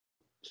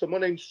So my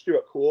name's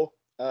Stuart.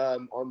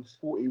 I'm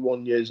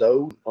 41 years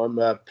old. I'm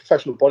a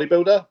professional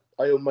bodybuilder.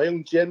 I own my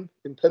own gym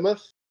in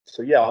Plymouth.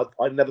 So yeah,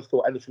 I never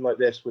thought anything like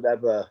this would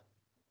ever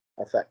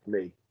affect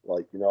me.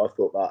 Like, you know, I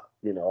thought that,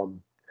 you know,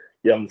 I'm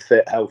young,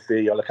 fit,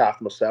 healthy, I look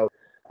after myself.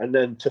 And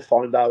then to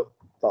find out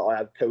that I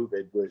had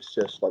COVID was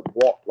just like,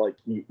 what? Like,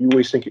 you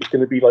always think it's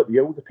going to be like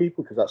the older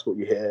people because that's what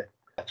you hear.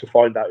 To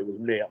find out it was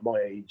me at my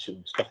age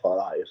and stuff like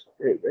that,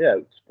 it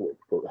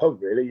brought it home,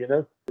 really, you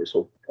know.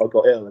 I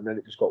got ill and then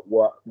it just got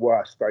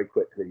worse very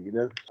quickly, you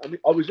know. I mean,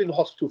 I was in the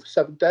hospital for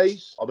 7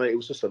 days. I mean, it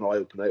was just an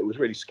eye-opener. It was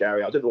really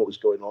scary. I didn't know what was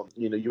going on.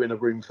 You know, you're in a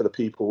room full of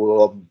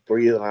people on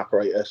breathing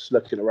apparatus,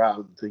 looking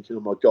around, thinking, oh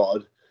my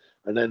God.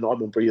 And then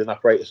I'm on breathing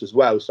apparatus as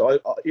well. So,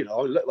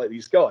 I look like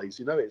these guys,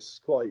 you know.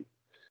 It's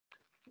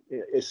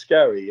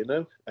scary, you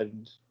know.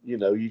 And, you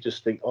know, you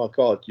just think, oh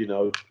God, you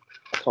know,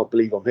 I can't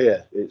believe I'm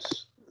here.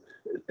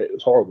 It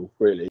was horrible,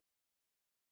 really.